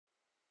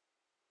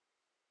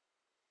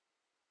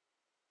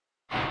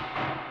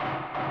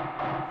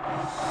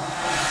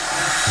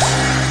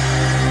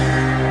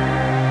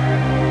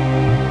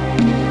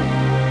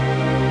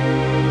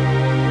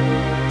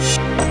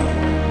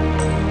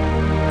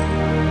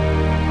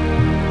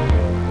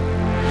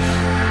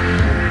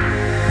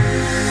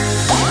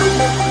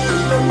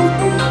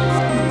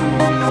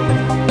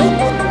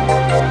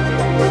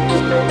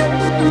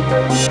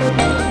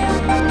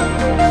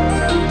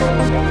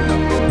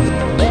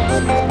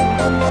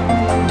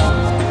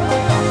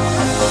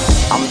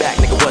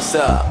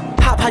what's up?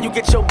 How you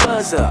get your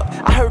buzz up?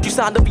 I heard you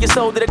signed up for your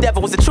soul to the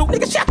devil. Was it true?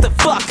 Nigga, shut the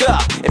fuck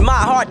up. In my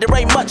heart, there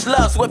ain't much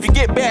love, so if you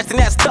get bashed, then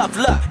that's tough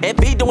luck. And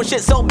be doing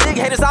shit so big,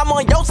 haters, I'm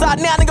on your side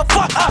now, nigga,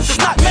 fuck us. It's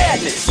not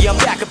madness. Yeah, I'm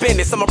back up in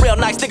this. I'm a real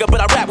nice nigga, but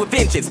I rap with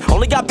vengeance.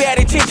 Only got bad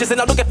intentions, and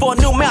I'm looking for a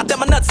new mouth that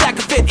my nutsack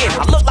can fit in.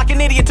 I look like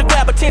an idiot to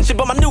grab attention,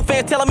 but my new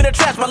fans telling me to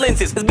trash my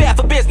lenses. It's bad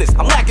for business,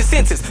 I'm lacking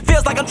senses.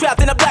 Feels like I'm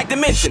trapped in a black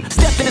dimension.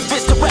 Stepped in this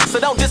bitch to wreck, so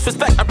don't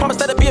disrespect. I promise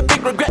that'll be a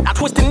big regret. I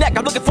twist the neck,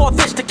 I'm looking for a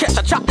fish to catch.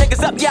 I chop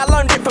niggas up, yeah, I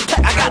learned it from tech.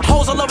 I got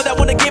hoes all over that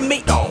wanna get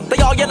me.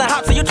 They all yelling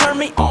hot, so you turn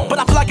me on. But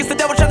I feel like it's the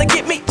devil trying to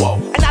get me.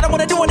 And I don't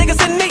wanna do a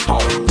niggas in me.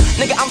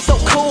 Nigga, I'm so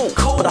cool,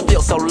 but I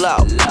feel so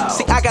low.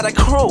 See, I got a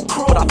crew,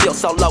 but I feel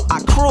so low.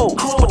 I cruise,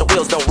 but the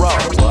wheels don't roll.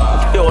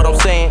 Feel what I'm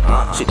saying?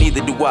 Shit,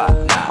 neither do I.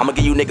 I'ma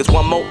give you niggas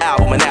one more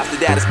album, and after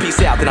that it's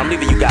peace out. Then I'm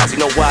leaving you guys, you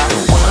know why?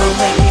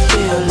 Wanna make me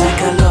feel like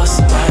I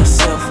lost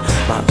myself.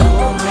 My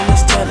own mind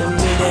is telling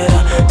me that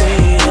I'm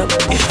made up.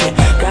 If you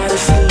got a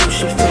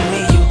solution for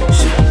me, you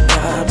should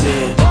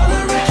probably.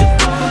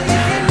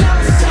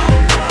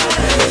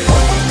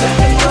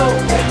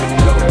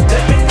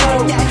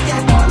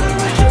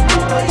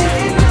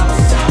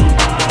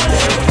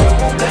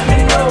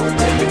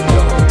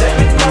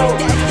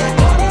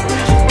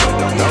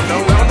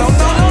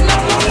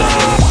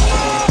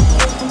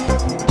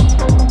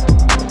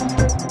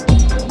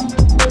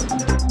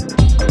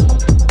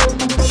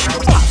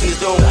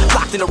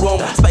 In the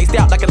room, spaced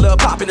out like a little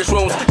pop in the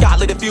shrooms. God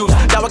lit a fuse.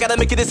 Now I gotta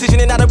make a decision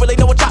and I don't really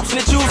know which option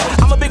to choose.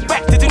 I'm a big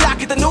rat, did you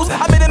not get the news?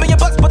 I made $1 million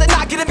bucks, but they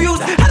not get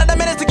abused. How did I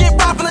manage to get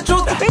robbed from the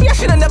truth? Maybe I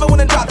should've never went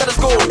and dropped out of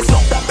school. It's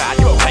not that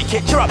bad, you're okay,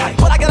 kid, cheer up.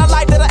 But I got a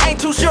life that I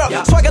ain't too sure of.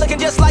 Swagger looking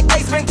just like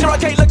Ace Ventura.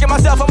 Can't look at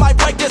myself, I might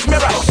break this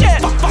mirror.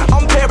 Shit,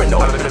 I'm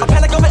paranoid. I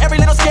panic over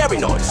every little scary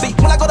noise. See,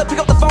 when I go to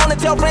pick up the phone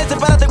and tell friends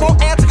about it, they won't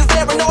answer cause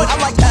they're annoyed.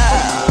 I'm like,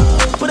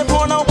 I put a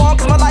porn on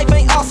cause my life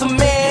ain't awesome,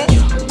 man.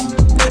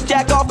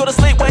 Jack off, go to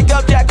sleep, wake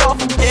up, jack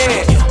off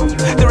again.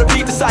 Then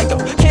repeat the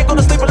cycle. Can't go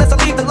to sleep unless I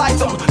leave the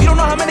lights on. You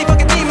don't know how many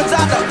fucking demons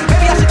I know.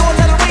 Maybe I should go and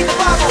tell her read the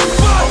Bible.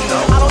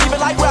 I don't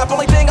even like rap,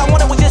 only thing I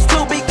wanted was just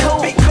to be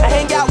cool. I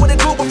hang out with a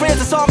group of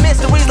friends and solve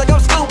mysteries like I'm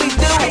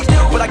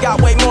Scooby-Doo. But I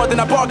got way more than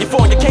I bargained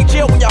for. You can't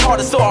chill when your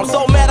heart is sore. I'm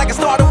so mad I can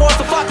start a war,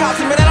 so fuck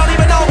Hopsin, man, I don't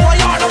even know who I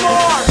are no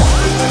more.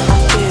 I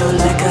feel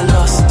like I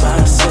lost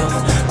myself.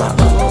 My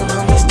own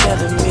mind is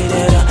telling me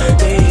that I'm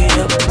made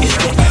up. If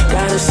you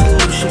got a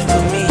solution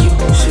for me, you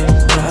should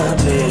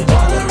probably.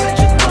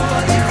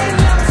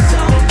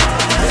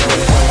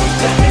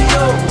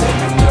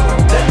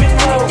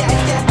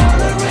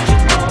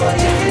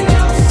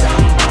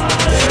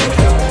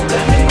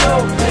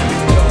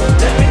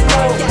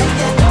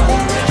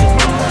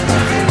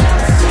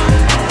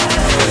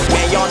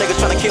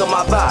 Kill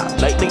my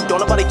vibe. Lately, don't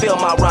nobody feel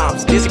my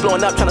rhymes. Busy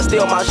blowing up, trying to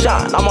steal my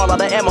shine. I'm all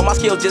out of ammo, my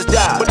skill just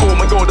died. But oh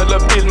my god, I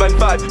love is my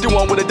vibe. The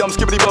one with the dumb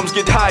skibbity bums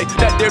get high.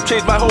 That there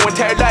changed my whole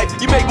entire life.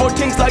 You make more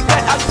things like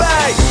that, I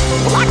bang.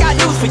 Well, I got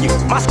news for you.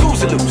 My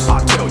screws are loose,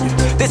 I'll tell you.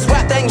 This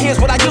rap thing here's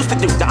what I used to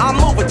do. Now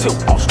I'm moving to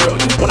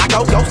Australia. When I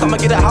go ghost,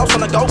 I'ma get a house on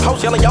the Gold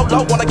Coast. Yelling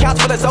YOLO on the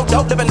couch, feeling so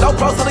dope. Living low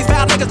pro, so these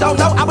bad niggas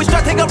don't know. I was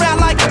strutting around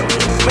like,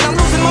 man, I'm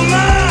losing my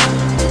mind.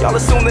 Y'all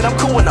assume that I'm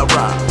cool when I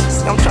rhyme.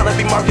 I'm trying to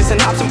be Marcus and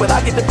Hopsin, but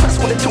I get depressed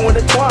when the two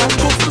intertwine.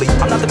 Truthfully,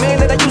 I'm not the man